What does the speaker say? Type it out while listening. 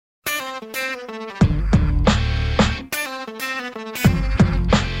This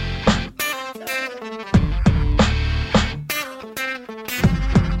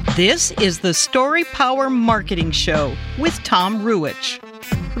is the Story Power Marketing Show with Tom Ruwitch.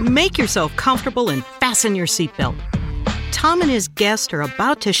 Make yourself comfortable and fasten your seatbelt. Tom and his guest are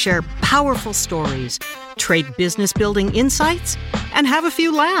about to share powerful stories, trade business building insights, and have a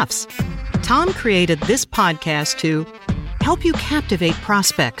few laughs. Tom created this podcast to help you captivate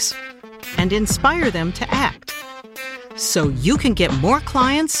prospects and inspire them to act so you can get more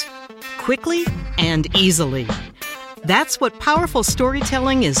clients quickly and easily. That's what powerful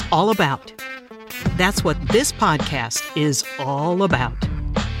storytelling is all about. That's what this podcast is all about.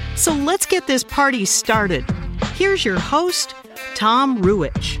 So let's get this party started. Here's your host, Tom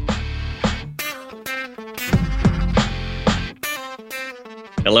Ruwitch.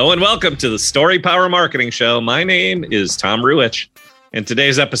 Hello and welcome to the Story Power Marketing Show. My name is Tom Ruwitch, and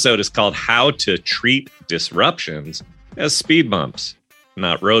today's episode is called How to Treat Disruptions as Speed Bumps,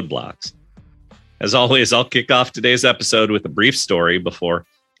 Not Roadblocks. As always, I'll kick off today's episode with a brief story before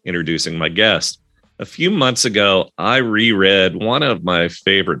introducing my guest. A few months ago, I reread one of my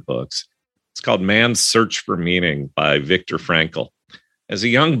favorite books. It's called Man's Search for Meaning by Viktor Frankl. As a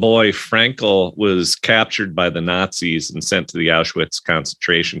young boy, Frankl was captured by the Nazis and sent to the Auschwitz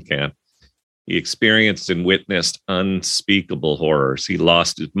concentration camp. He experienced and witnessed unspeakable horrors. He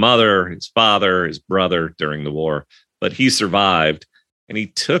lost his mother, his father, his brother during the war, but he survived. And he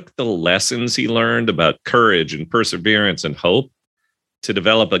took the lessons he learned about courage and perseverance and hope to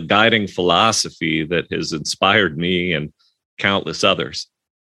develop a guiding philosophy that has inspired me and countless others.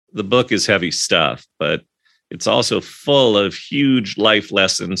 The book is heavy stuff, but it's also full of huge life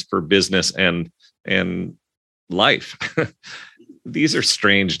lessons for business and life. These are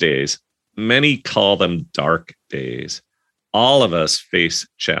strange days. Many call them dark days. All of us face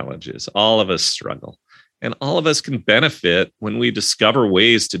challenges. All of us struggle. And all of us can benefit when we discover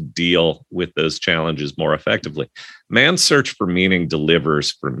ways to deal with those challenges more effectively. Man's Search for Meaning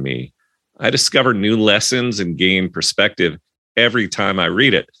delivers for me. I discover new lessons and gain perspective every time I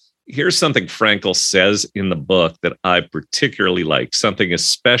read it. Here's something Frankl says in the book that I particularly like, something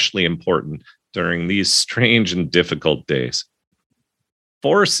especially important during these strange and difficult days.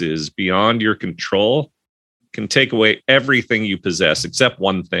 Forces beyond your control can take away everything you possess except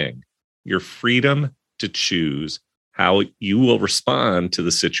one thing: your freedom to choose how you will respond to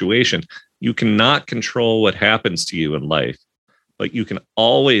the situation. You cannot control what happens to you in life, but you can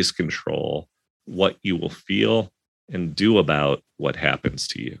always control what you will feel and do about what happens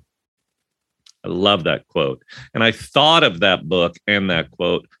to you. I love that quote. And I thought of that book and that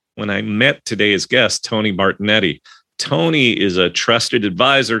quote when I met today's guest, Tony Martignetti. Tony is a trusted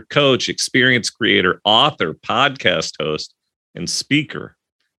advisor, coach, experience creator, author, podcast host, and speaker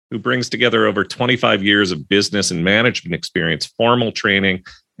who brings together over 25 years of business and management experience, formal training,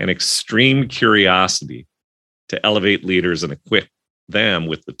 and extreme curiosity to elevate leaders and equip them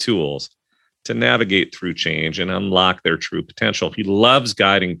with the tools to navigate through change and unlock their true potential. He loves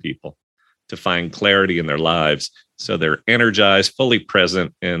guiding people to find clarity in their lives so they're energized, fully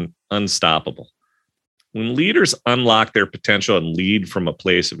present, and unstoppable. When leaders unlock their potential and lead from a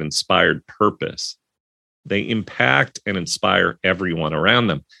place of inspired purpose, they impact and inspire everyone around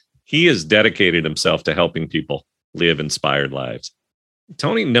them. He has dedicated himself to helping people live inspired lives.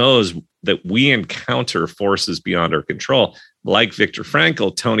 Tony knows that we encounter forces beyond our control. Like Viktor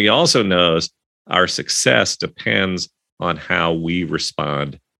Frankl, Tony also knows our success depends on how we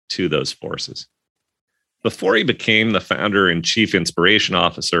respond to those forces. Before he became the founder and chief inspiration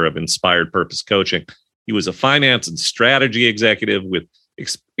officer of Inspired Purpose Coaching, he was a finance and strategy executive with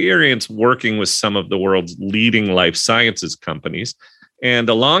experience working with some of the world's leading life sciences companies. And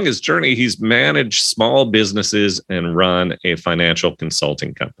along his journey, he's managed small businesses and run a financial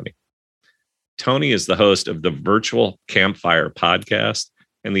consulting company. Tony is the host of the Virtual Campfire podcast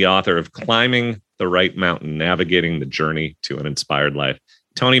and the author of Climbing the Right Mountain, Navigating the Journey to an Inspired Life.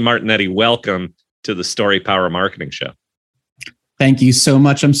 Tony Martignetti, welcome to the Story Power Marketing Show. Thank you so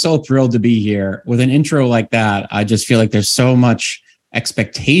much. I'm so thrilled to be here. With an intro like that, I just feel like there's so much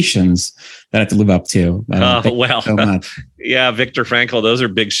expectations that I have to live up to. So much. Yeah, Viktor Frankl, those are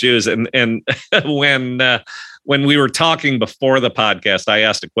big shoes. And when we were talking before the podcast, I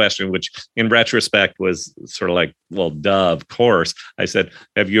asked a question, which in retrospect was sort of like, well, duh, of course. I said,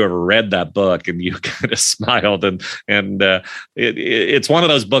 have you ever read that book? And you kind of smiled. And it's one of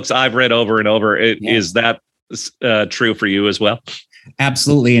those books I've read over and over. Is that true for you as well?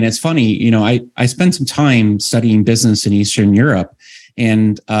 Absolutely. And it's funny, I spent some time studying business in Eastern Europe.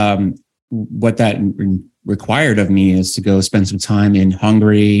 And what that required of me is to go spend some time in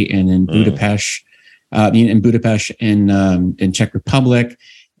Hungary and in Budapest, in Czech Republic,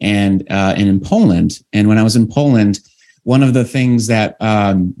 and in Poland. And when I was in Poland, one of the things that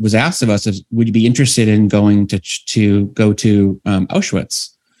was asked of us is, would you be interested in going to go to Auschwitz?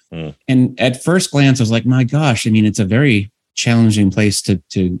 And at first glance, I was like, my gosh, I mean, it's a very challenging place to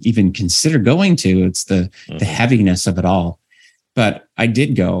even consider going to. It's the heaviness of it all. But I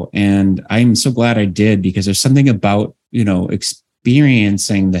did go, and I'm so glad I did, because there's something about,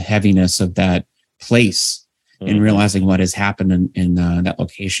 experiencing the heaviness of that place and realizing what has happened in that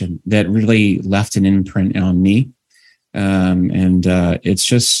location that really left an imprint on me. And it's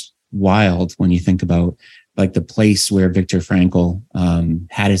just wild when you think about like the place where Viktor Frankl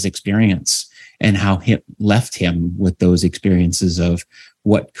had his experience and how it left him with those experiences of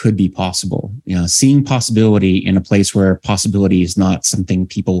what could be possible. Seeing possibility in a place where possibility is not something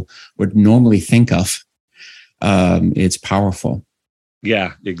people would normally think of. It's powerful.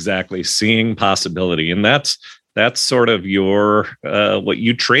 Yeah, exactly. Seeing possibility. And that's sort of your what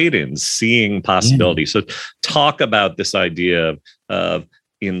you trade in, seeing possibility. So talk about this idea of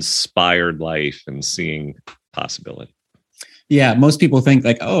inspired life and seeing possibility. Yeah, most people think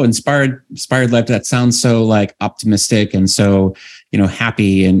like, oh, inspired life, that sounds so like optimistic and so,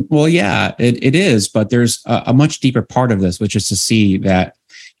 happy. And well, yeah, it is, but there's a much deeper part of this, which is to see that,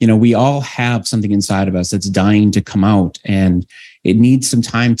 we all have something inside of us that's dying to come out, and it needs some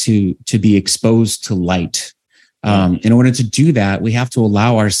time to be exposed to light. In order to do that, we have to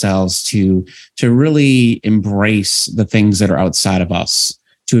allow ourselves to really embrace the things that are outside of us,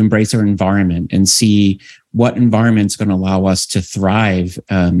 to embrace our environment and see what environment's going to allow us to thrive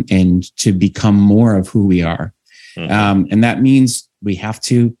and to become more of who we are. And that means we have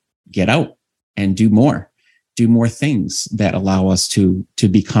to get out and do more things that allow us to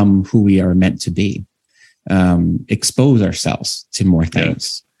become who we are meant to be, expose ourselves to more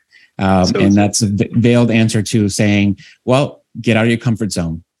things. And that's a veiled answer to saying, well, get out of your comfort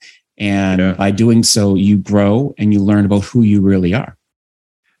zone. And by doing so, you grow and you learn about who you really are.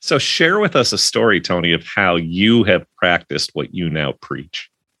 So share with us a story, Tony, of how you have practiced what you now preach.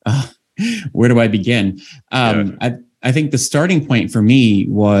 Where do I begin? I think the starting point for me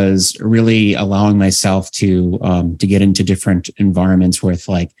was really allowing myself to get into different environments with,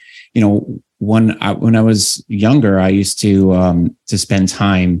 like, when I was younger, I used to spend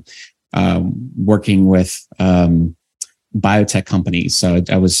time working with biotech companies. So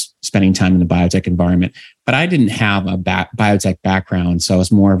I was spending time in the biotech environment, but I didn't have a biotech background. So I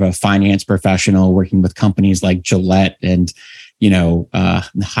was more of a finance professional working with companies like Gillette and, the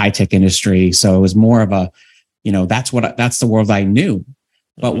high-tech industry. So it was more of a, that's the world I knew.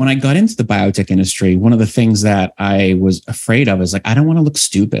 But when I got into the biotech industry, one of the things that I was afraid of is like, I don't want to look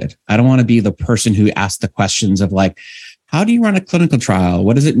stupid. I don't want to be the person who asked the questions of like, how do you run a clinical trial?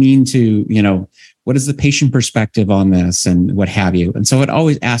 What does it mean to, what is the patient perspective on this and what have you? And so I'd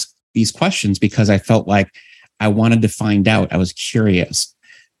always ask these questions because I felt like I wanted to find out. I was curious.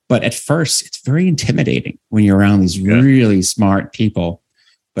 But at first, it's very intimidating when you're around these really smart people.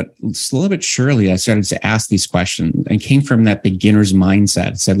 But slowly but surely, I started to ask these questions and came from that beginner's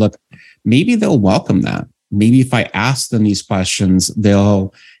mindset. Said, look, maybe they'll welcome that. Maybe if I ask them these questions,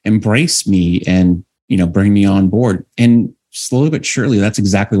 they'll embrace me and, bring me on board. And slowly but surely, that's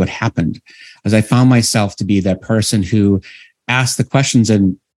exactly what happened. As I found myself to be that person who asked the questions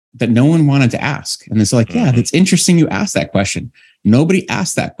and that no one wanted to ask. And it's like, yeah, that's interesting you asked that question. Nobody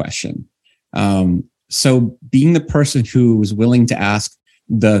asked that question. So being the person who was willing to ask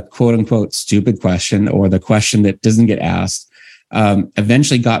the quote unquote stupid question or the question that doesn't get asked,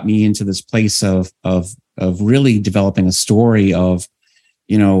 eventually got me into this place of really developing a story of,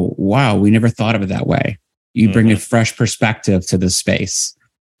 wow, we never thought of it that way. You bring a fresh perspective to this space.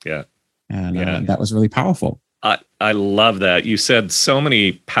 Yeah. And that was really powerful. I love that. You said so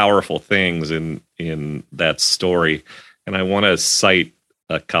many powerful things in that story. And I want to cite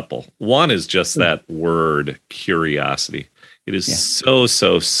a couple. One is just that word curiosity. It is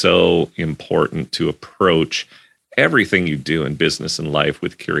so important to approach everything you do in business and life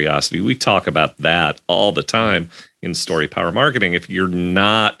with curiosity. We talk about that all the time in Story Power Marketing. If you're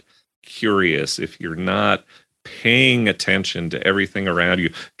not curious, if you're not paying attention to everything around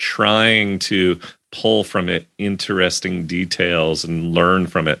you, trying to pull from it interesting details and learn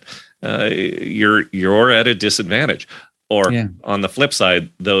from it, you're at a disadvantage. Or on the flip side,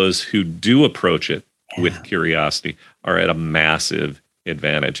 those who do approach it with curiosity are at a massive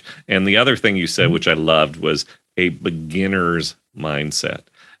advantage. And the other thing you said, which I loved, was a beginner's mindset.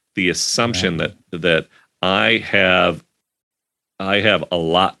 The assumption that I have I have a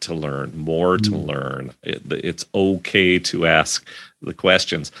lot to learn, more to learn. It's okay to ask the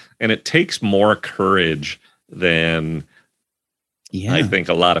questions. And it takes more courage than I think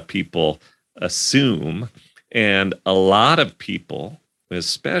a lot of people assume. And a lot of people,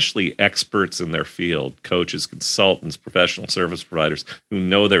 especially experts in their field, coaches, consultants, professional service providers who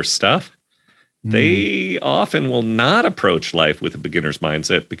know their stuff, they often will not approach life with a beginner's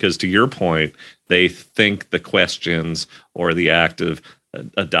mindset because, to your point, they think the questions or the act of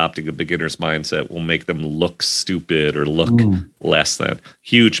adopting a beginner's mindset will make them look stupid or look less than.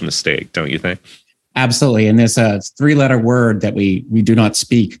 Huge mistake, don't you think? Absolutely. And there's a 3-letter word that we do not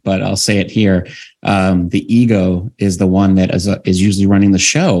speak, but I'll say it here. The ego is the one that is usually running the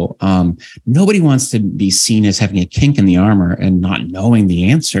show. Nobody wants to be seen as having a kink in the armor and not knowing the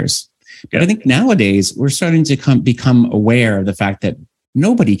answers. But I think nowadays we're starting to become aware of the fact that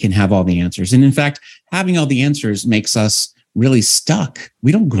nobody can have all the answers. And in fact, having all the answers makes us really stuck.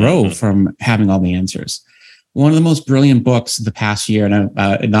 We don't grow from having all the answers. One of the most brilliant books of the past year,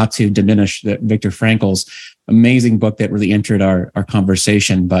 and not to diminish Viktor Frankl's amazing book that really entered our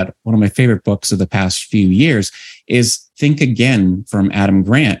conversation, but one of my favorite books of the past few years is Think Again from Adam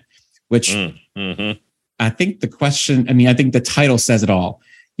Grant, which I think I think the title says it all.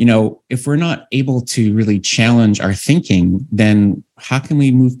 If we're not able to really challenge our thinking, then how can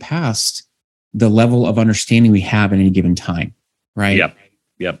we move past the level of understanding we have at any given time? Right? Yep.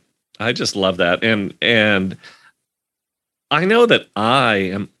 I just love that. And I know that I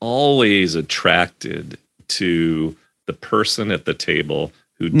am always attracted to the person at the table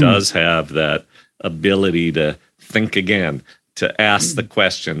who does have that ability to think again, to ask the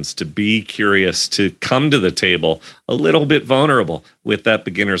questions, to be curious, to come to the table a little bit vulnerable with that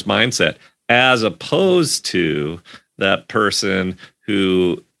beginner's mindset, as opposed to that person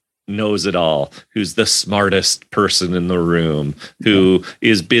who knows it all, who's the smartest person in the room, who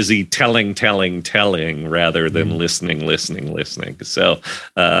is busy telling rather than listening. So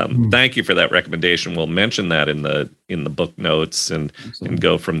thank you for that recommendation. We'll mention that in the book notes and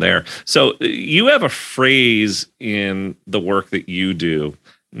go from there. So you have a phrase in the work that you do,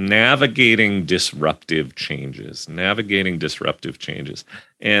 navigating disruptive changes.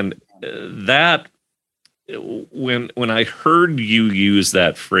 And that, when I heard you use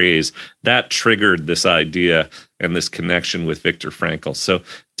that phrase, that triggered this idea and this connection with Viktor Frankl. So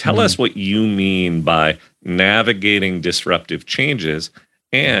tell us what you mean by navigating disruptive changes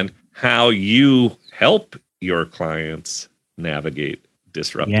and how you help your clients navigate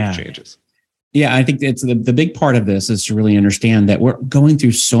disruptive changes. Yeah, I think it's the big part of this is to really understand that we're going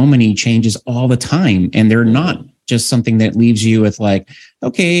through so many changes all the time, and they're not just something that leaves you with like,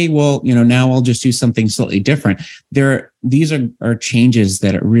 okay, well, now I'll just do something slightly different. These are changes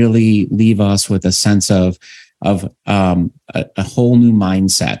that really leave us with a sense of a whole new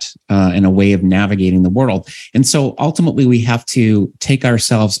mindset and a way of navigating the world. And so ultimately we have to take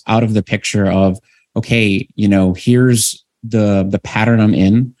ourselves out of the picture of, okay, here's the pattern I'm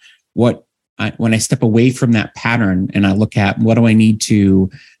in. When I step away from that pattern and I look at what do I need to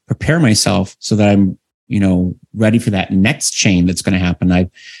prepare myself so that I'm ready for that next chain that's going to happen.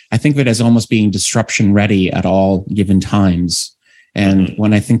 I think of it as almost being disruption ready at all given times. And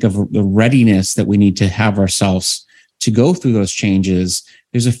when I think of the readiness that we need to have ourselves to go through those changes,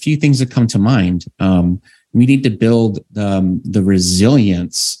 there's a few things that come to mind. We need to build the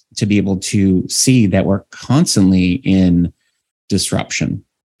resilience to be able to see that we're constantly in disruption,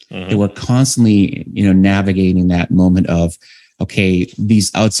 that we're constantly, navigating that moment of, okay,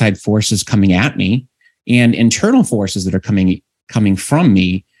 these outside forces coming at me, and internal forces that are coming from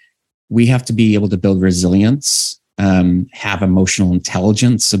me. We have to be able to build resilience, have emotional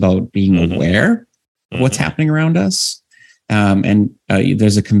intelligence about being aware of what's happening around us. And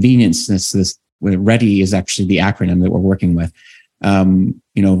there's a convenience. This READY is actually the acronym that we're working with.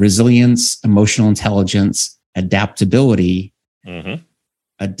 Resilience, emotional intelligence, adaptability,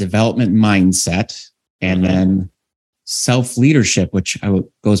 a development mindset, and then self-leadership, which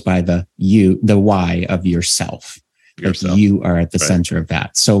goes by the Y of yourself. Like you are at the center of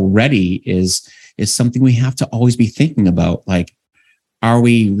that. So ready is something we have to always be thinking about. Like, are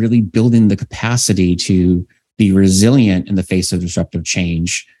we really building the capacity to be resilient in the face of disruptive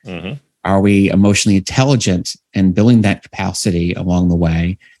change? Are we emotionally intelligent and building that capacity along the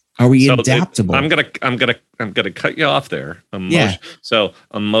way? Are we adaptable? I'm gonna cut you off there. So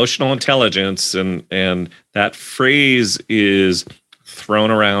emotional intelligence and that phrase is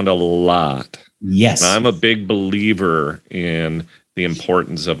thrown around a lot. Yes, and I'm a big believer in the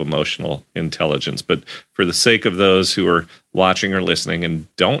importance of emotional intelligence. But for the sake of those who are watching or listening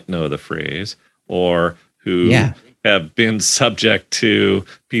and don't know the phrase, or who have been subject to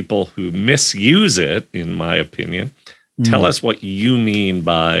people who misuse it, in my opinion. Tell us what you mean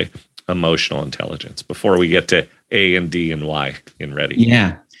by emotional intelligence before we get to A and D and Y in Ready.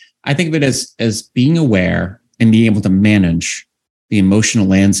 Yeah. I think of it as being aware and being able to manage the emotional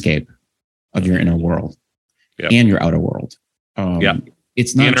landscape of your inner world and your outer world.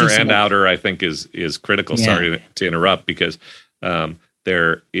 It's not inner and outer, I think, is critical. Yeah. Sorry to interrupt, because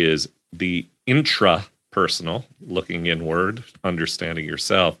there is the intrapersonal, looking inward, understanding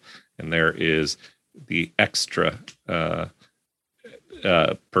yourself, and there is the extra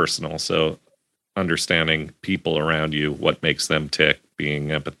personal, so understanding people around you, what makes them tick, being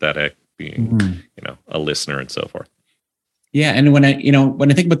empathetic, being a listener, and so forth. Yeah, and when I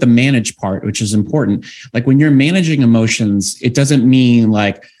think about the manage part, which is important, like when you're managing emotions, it doesn't mean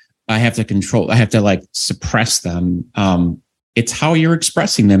like I have to like suppress them. It's how you're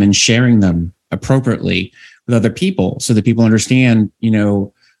expressing them and sharing them appropriately with other people, so that people understand,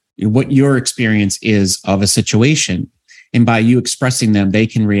 what your experience is of a situation. And by you expressing them, they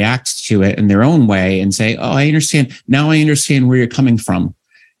can react to it in their own way and say, oh, I understand. Now I understand where you're coming from.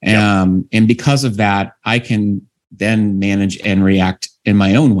 And because of that, I can then manage and react in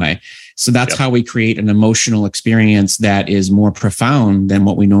my own way. So that's how we create an emotional experience that is more profound than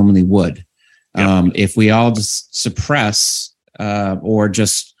what we normally would. If we all just suppress or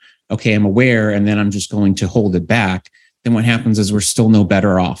just, okay, I'm aware, and then I'm just going to hold it back, then what happens is we're still no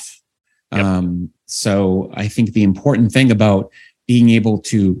better off. So I think the important thing about being able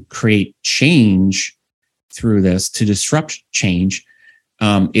to create change through this, to disrupt change,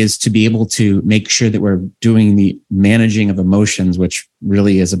 is to be able to make sure that we're doing the managing of emotions, which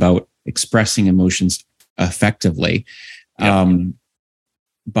really is about expressing emotions effectively,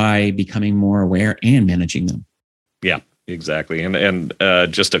 by becoming more aware and managing them. Yeah, exactly. And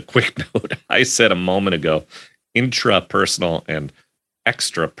just a quick note, I said a moment ago, intrapersonal and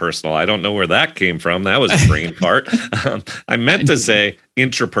extra personal. I don't know where that came from. That was a brain part. I meant to say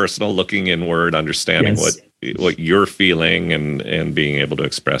intrapersonal, looking inward, understanding what you're feeling and being able to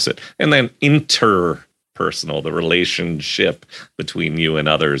express it. And then interpersonal, the relationship between you and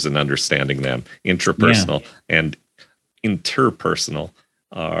others and understanding them. Intrapersonal and interpersonal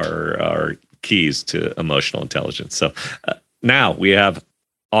are keys to emotional intelligence. So now we have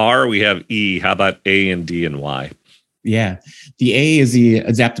R, we have E. How about A and D and Y? Yeah. The A is the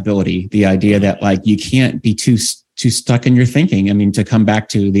adaptability, the idea that like you can't be too stuck in your thinking. I mean, to come back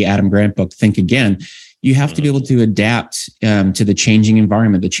to the Adam Grant book, Think Again, you have to be able to adapt to the changing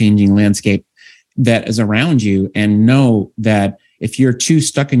environment, the changing landscape that is around you, and know that if you're too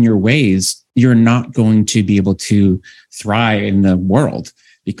stuck in your ways, you're not going to be able to thrive in the world,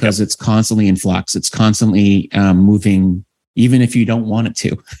 because it's constantly in flux. It's constantly moving, even if you don't want it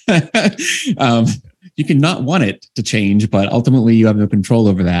to. You can not want it to change, but ultimately you have no control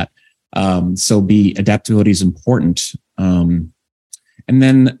over that. So adaptability is important. And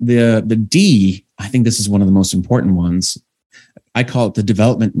then the D, I think this is one of the most important ones. I call it the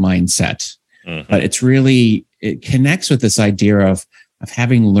development mindset, but it connects with this idea of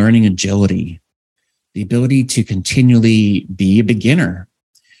having learning agility, the ability to continually be a beginner,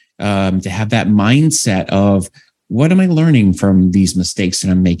 to have that mindset of, what am I learning from these mistakes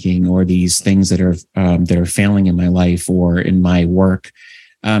that I'm making, or these things that are failing in my life or in my work,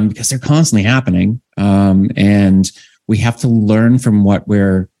 because they're constantly happening, and we have to learn from what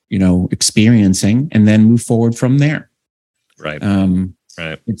we're experiencing and then move forward from there. Right.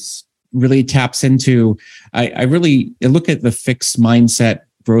 Right. It's really taps into. I look at the fixed mindset,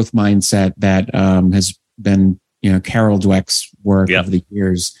 growth mindset that has been Carol Dweck's work over the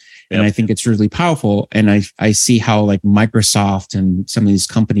years. And I think it's really powerful. And I see how like Microsoft and some of these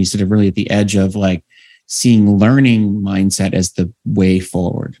companies that are really at the edge of like seeing learning mindset as the way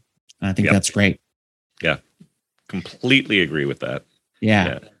forward. And I think that's great. Yeah. Completely agree with that.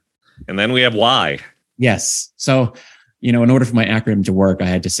 Yeah. And then we have Y. Yes. So, in order for my acronym to work, I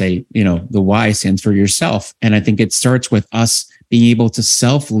had to say, the Y stands for yourself. And I think it starts with us being able to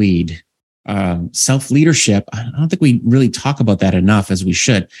self-lead. Self-leadership. I don't think we really talk about that enough as we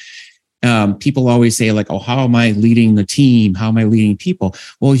should. People always say like, oh, how am I leading the team? How am I leading people?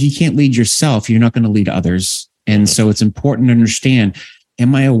 Well, you can't lead yourself. You're not going to lead others. And so it's important to understand,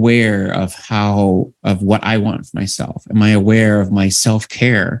 am I aware of what I want for myself? Am I aware of my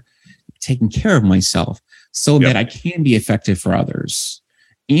self-care, taking care of myself so that I can be effective for others?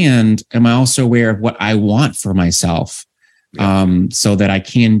 And am I also aware of what I want for myself? So that I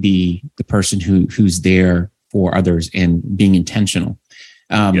can be the person who's there for others and being intentional.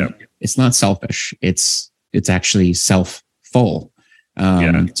 It's not selfish. It's actually self-full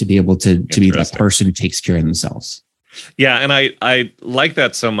to be able to be that person who takes care of themselves. Yeah. And I like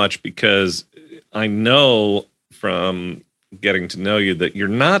that so much because I know from getting to know you that you're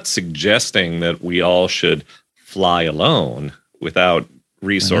not suggesting that we all should fly alone without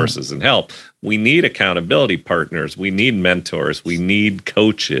resources and help. We need accountability partners. We need mentors. We need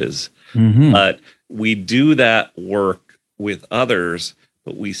coaches. But we do that work with others,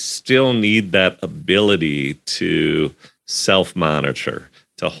 but we still need that ability to self-monitor,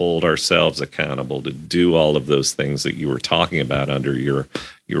 to hold ourselves accountable, to do all of those things that you were talking about under your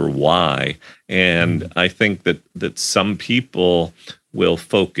why. And I think that some people will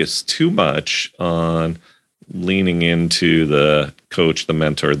focus too much on leaning into the coach, the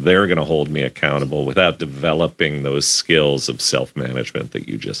mentor. They're going to hold me accountable without developing those skills of self-management that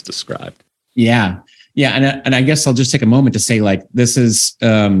you just described. Yeah. And I guess I'll just take a moment to say, like, this is,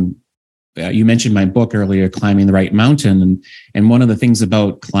 you mentioned my book earlier, Climbing the Right Mountain. And one of the things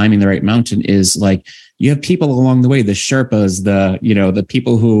about climbing the right mountain is, like, you have people along the way, the Sherpas, the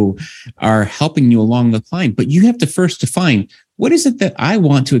people who are helping you along the climb, but you have to first define, what is it that I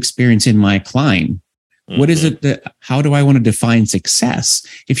want to experience in my climb? What is it how do I want to define success?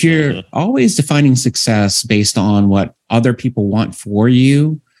 If you're always defining success based on what other people want for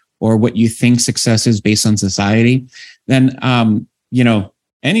you, or what you think success is based on society, then,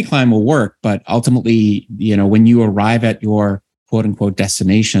 any climb will work. But ultimately, when you arrive at your quote unquote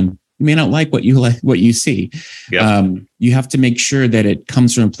destination, you may not like what you see. Yep. You have to make sure that it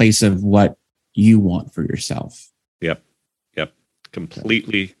comes from a place of what you want for yourself. Yep.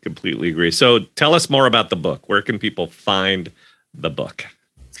 Completely agree. So tell us more about the book. Where can people find the book?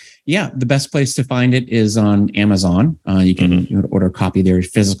 Yeah, the best place to find it is on Amazon. You can order a copy. There's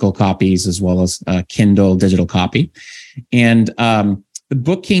physical copies as well as Kindle digital copy. And the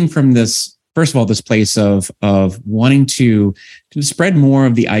book came from this, first of all, this place of wanting to spread more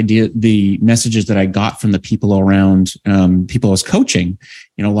of the messages that I got from the people around, people I was coaching.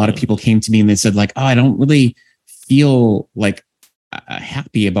 A lot of people came to me and they said, like, oh, I don't really feel like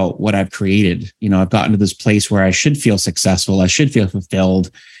happy about what I've created. I've gotten to this place where I should feel successful. I should feel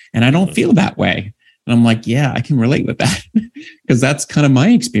fulfilled. And I don't feel that way. And I'm like, yeah, I can relate with that because that's kind of my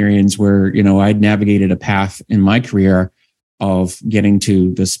experience where, I'd navigated a path in my career of getting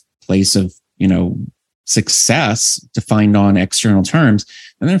to this place of, success defined on external terms.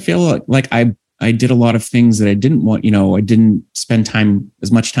 And then I feel like I did a lot of things that I didn't want, I didn't spend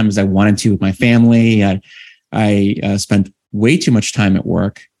as much time as I wanted to with my family. I spent way too much time at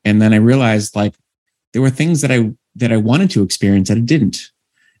work. And then I realized, like, there were things that I wanted to experience that I didn't.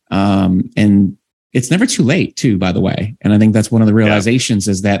 And it's never too late too, by the way. And I think that's one of the realizations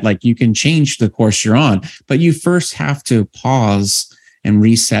is that, like, you can change the course you're on, but you first have to pause and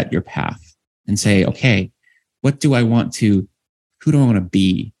reset your path and say, okay, who do I want to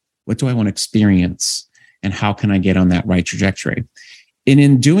be? What do I want to experience? And how can I get on that right trajectory? And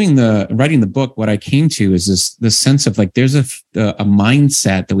in writing the book, what I came to is this sense of, like, there's a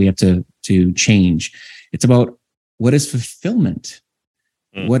mindset that we have to change. It's about, what is fulfillment?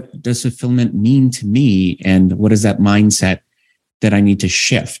 What does fulfillment mean to me? And what is that mindset that I need to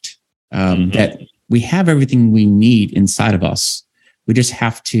shift? That we have everything we need inside of us. We just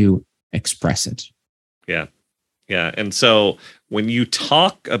have to express it. Yeah. And so when you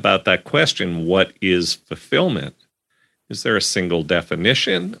talk about that question, what is fulfillment? Is there a single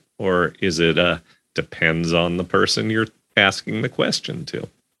definition, or is it depends on the person you're asking the question to?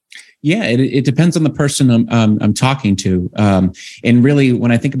 Yeah, it depends on the person I'm talking to. And really,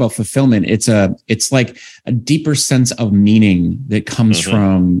 when I think about fulfillment, it's like a deeper sense of meaning that comes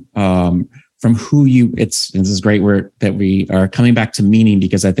from who you. This is great that we are coming back to meaning,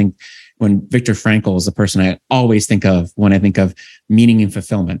 because I think when Viktor Frankl is the person I always think of when I think of meaning and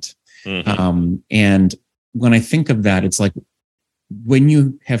fulfillment. And when I think of that, it's like, when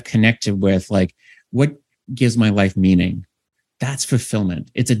you have connected with, like, what gives my life meaning? That's fulfillment.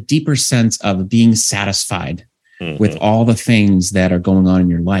 It's a deeper sense of being satisfied with all the things that are going on in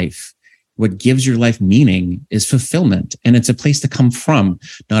your life. What gives your life meaning is fulfillment. And it's a place to come from,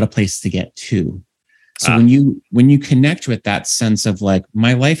 not a place to get to. So when you connect with that sense of, like,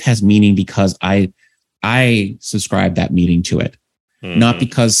 my life has meaning because I subscribe that meaning to it, not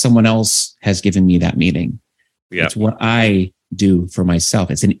because someone else has given me that meaning. It's what I do for myself.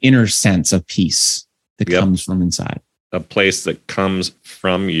 It's an inner sense of peace that comes from inside. A place that comes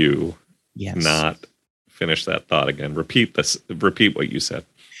from you. Yes. Not, finish that thought again. Repeat what you said.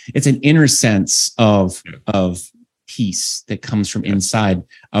 It's an inner sense of peace that comes from inside,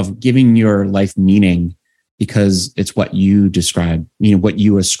 of giving your life meaning, because it's what you describe, what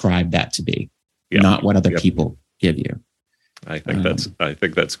you ascribe that to be, not what other people give you. I think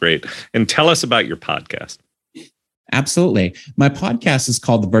that's great. And tell us about your podcast. Absolutely. My podcast is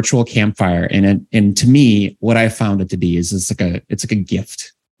called The Virtual Campfire. And to me, what I found it to be is it's like a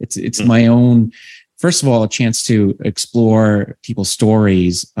gift. It's my own, first of all, a chance to explore people's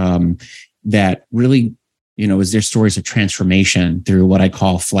stories that really, is their stories of transformation through what I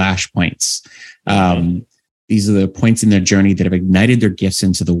call flashpoints. These are the points in their journey that have ignited their gifts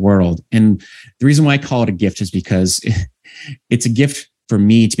into the world. And the reason why I call it a gift is because it's a gift for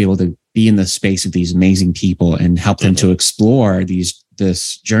me to be able to be in the space of these amazing people and help them to explore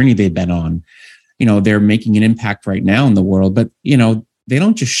this journey they've been on. They're making an impact right now in the world, but they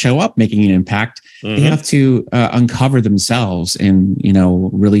don't just show up making an impact. They have to uncover themselves and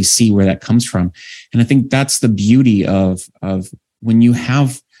really see where that comes from. And I think that's the beauty of when you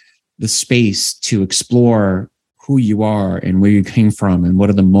have the space to explore who you are and where you came from and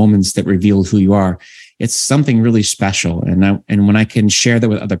what are the moments that reveal who you are. It's something really special. And when I can share that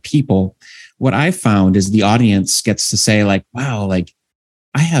with other people, what I found is the audience gets to say like, wow, like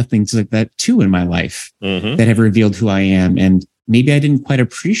I have things like that too in my life that have revealed who I am. And maybe I didn't quite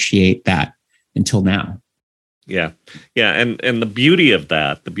appreciate that until now. Yeah. Yeah. And the beauty of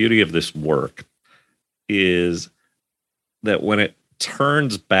that, the beauty of this work is that when it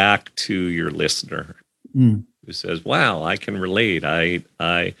turns back to your listener who says, wow, I can relate. I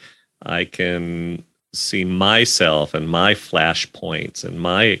can see myself and my flashpoints and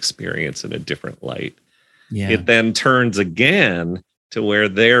my experience in a different light. Yeah. It then turns again to where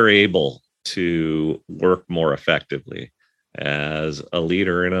they're able to work more effectively as a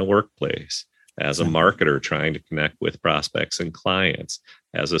leader in a workplace, as a marketer trying to connect with prospects and clients,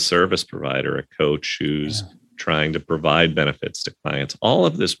 as a service provider, a coach who's trying to provide benefits to clients. All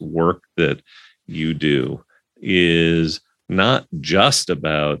of this work that you do is not just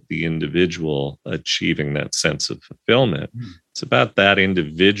about the individual achieving that sense of fulfillment. It's about that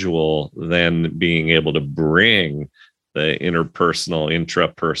individual then being able to bring the interpersonal,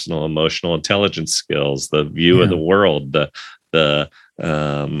 intrapersonal, emotional intelligence skills, the view of the world, the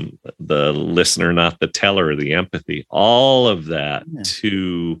listener, not the teller, the empathy, all of that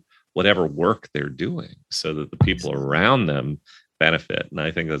to whatever work they're doing so that the people around them benefit. And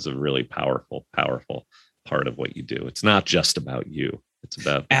I think that's a really powerful part of what you do. It's not just about you. It's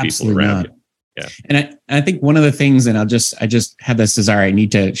about the people around you. Yeah. And I think one of the things, and I just had this desire, I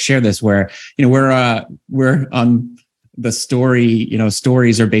need to share this where, we're on the story,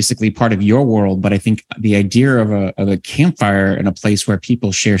 stories are basically part of your world, but I think the idea of a campfire and a place where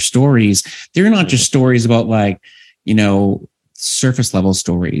people share stories, they're not just stories about like, surface level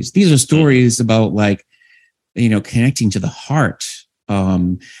stories. These are stories about like, connecting to the heart.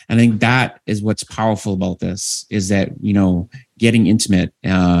 I think that is what's powerful about this is that, getting intimate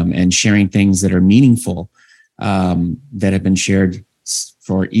and sharing things that are meaningful that have been shared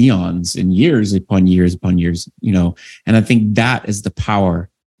for eons and years upon years upon years, and I think that is the power.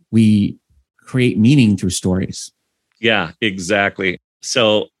 We create meaning through stories. Yeah, exactly.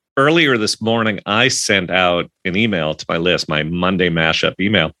 So earlier this morning, I sent out an email to my list, my Monday mashup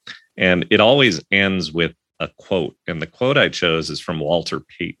email, and it always ends with a quote. And the quote I chose is from Walter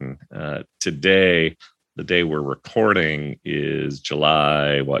Payton. Today, the day we're recording is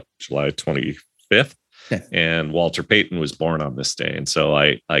July 25th. And Walter Payton was born on this day. And so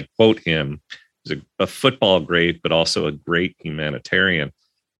I quote him. He's a football great, but also a great humanitarian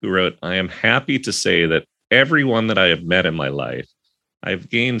who wrote, "I am happy to say that everyone that I have met in my life, I've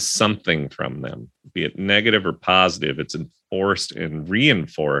gained something from them, be it negative or positive. It's enforced and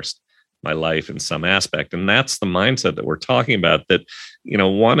reinforced my life in some aspect." And that's the mindset that we're talking about. That,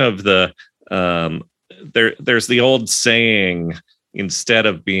 one of the, there's the old saying, instead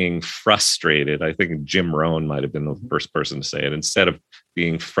of being frustrated, I think Jim Rohn might have been the first person to say it, instead of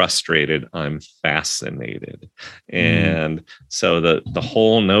being frustrated, I'm fascinated. And so the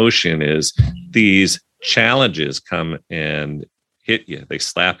whole notion is these challenges come and hit you. They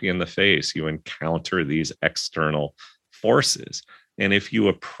slap you in the face. You encounter these external forces. And if you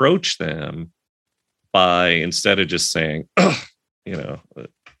approach them by, instead of just saying,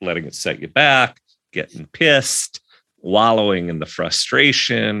 letting it set you back, getting pissed, wallowing in the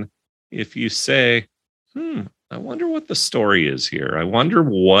frustration, if you say, I wonder what the story is here. I wonder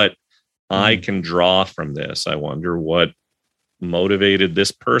what I can draw from this. I wonder what motivated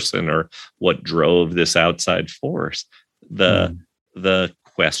this person or what drove this outside force. The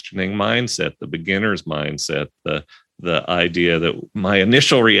questioning mindset, the beginner's mindset, the idea that my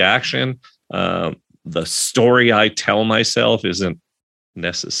initial reaction, the story I tell myself isn't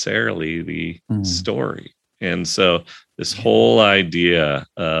necessarily the story. And so this whole idea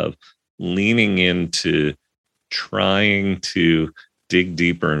of leaning into trying to dig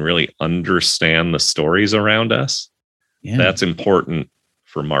deeper and really understand the stories around us Yeah. That's important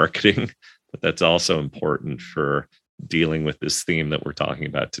for marketing, but that's also important for dealing with this theme that we're talking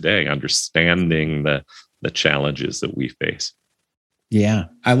about today, understanding the challenges that we face. Yeah,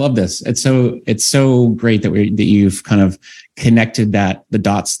 I love this. It's so great that you've kind of connected the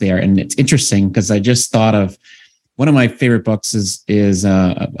dots there. And it's interesting because I just thought of one of my favorite books is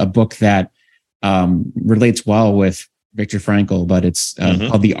a book that relates well with Viktor Frankl, but it's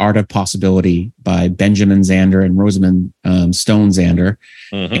called The Art of Possibility by Benjamin Zander and Rosamund Stone Zander.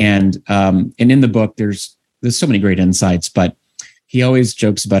 And in the book, there's so many great insights, but he always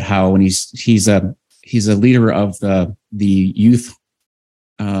jokes about how when he's a leader of the youth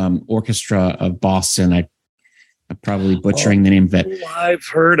orchestra of Boston. I'm probably butchering the name of it. I've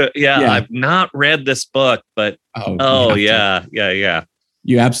heard it. Yeah, I've not read this book, but yeah.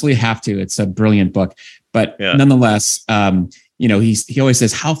 You absolutely have to. It's a brilliant book. But nonetheless, he always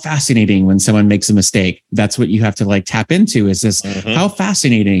says how fascinating when someone makes a mistake. That's what you have to like tap into is this how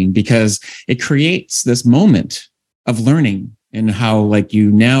fascinating, because it creates this moment of learning and how like you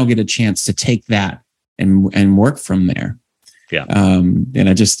now get a chance to take that and work from there. Yeah. And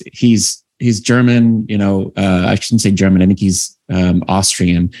he's German, I shouldn't say German. I think he's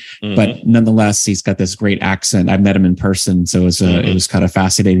Austrian, but nonetheless, he's got this great accent. I met him in person. So it was kind of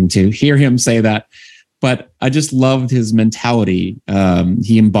fascinating to hear him say that, but I just loved his mentality.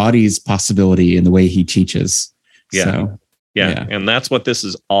 He embodies possibility in the way he teaches. Yeah. And that's what this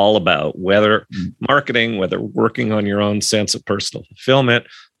is all about, whether marketing, whether working on your own sense of personal fulfillment,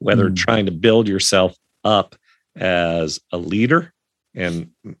 whether trying to build yourself up as a leader and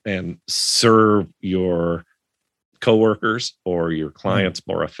serve your coworkers or your clients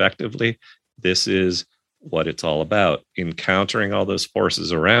more effectively. This is what it's all about. Encountering all those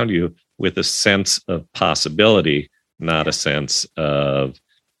forces around you with a sense of possibility, not a sense of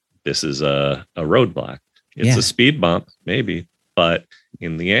this is a roadblock. It's a speed bump, maybe, but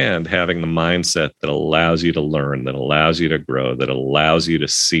in the end, having the mindset that allows you to learn, that allows you to grow, that allows you to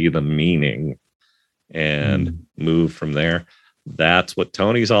see the meaning and move from there. That's what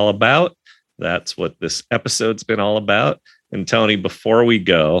Tony's all about. That's what this episode's been all about. And Tony, before we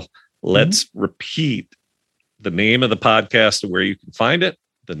go, let's repeat the name of the podcast and where you can find it,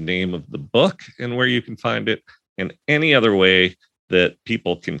 the name of the book and where you can find it, and any other way that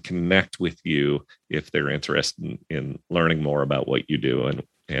people can connect with you if they're interested in learning more about what you do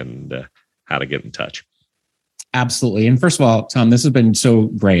and how to get in touch. Absolutely. And first of all, Tom, this has been so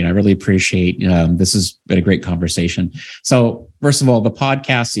great. I really appreciate this has been a great conversation. So first of all, the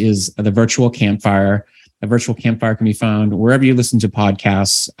podcast is The Virtual Campfire. A Virtual Campfire can be found wherever you listen to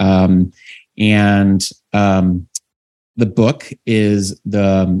podcasts. And the book is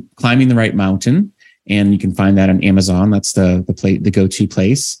the Climbing the Right Mountain, and you can find that on Amazon. That's the go-to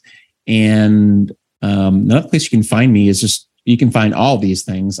place. And another place you can find me is just, you can find all these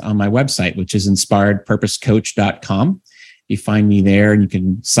things on my website, which is inspiredpurposecoach.com. You find me there and you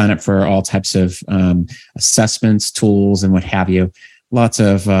can sign up for all types of assessments, tools, and what have you. Lots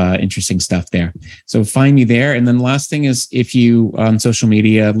of interesting stuff there. So find me there. And then the last thing is, if you on social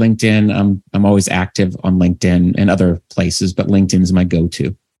media, LinkedIn, I'm always active on LinkedIn and other places, but LinkedIn is my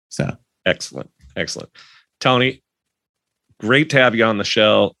go-to. So excellent. Tony, great to have you on the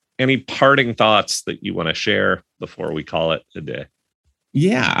show. Any parting thoughts that you want to share before we call it a day?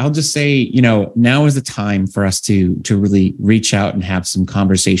 Yeah, I'll just say, now is the time for us to really reach out and have some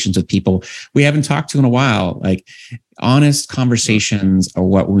conversations with people we haven't talked to in a while. Like, honest conversations are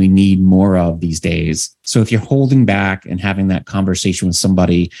what we need more of these days. So if you're holding back and having that conversation with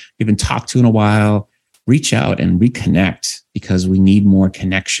somebody you haven't talked to in a while, reach out and reconnect, because we need more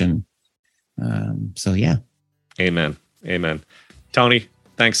connection. So yeah. Amen. Tony,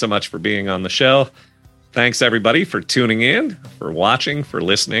 thanks so much for being on the show. Thanks, everybody, for tuning in, for watching, for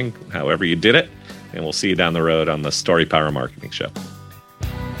listening, however you did it. And we'll see you down the road on the Story Power Marketing Show.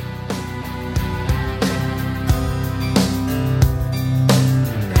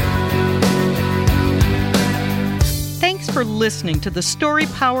 Thanks for listening to the Story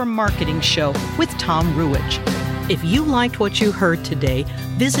Power Marketing Show with Tom Ruwitch. If you liked what you heard today,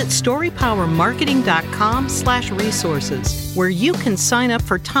 visit storypowermarketing.com/resources, where you can sign up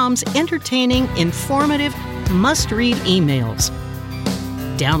for Tom's entertaining, informative, must-read emails.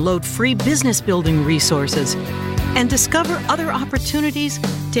 Download free business building resources and discover other opportunities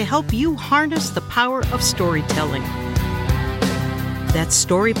to help you harness the power of storytelling. That's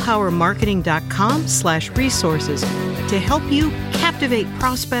storypowermarketing.com/resources to help you captivate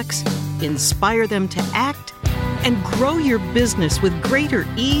prospects, inspire them to act, and grow your business with greater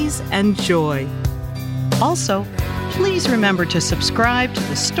ease and joy. Also, please remember to subscribe to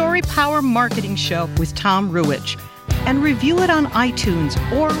the Story Power Marketing Show with Tom Ruwitch, and review it on iTunes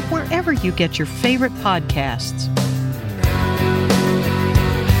or wherever you get your favorite podcasts.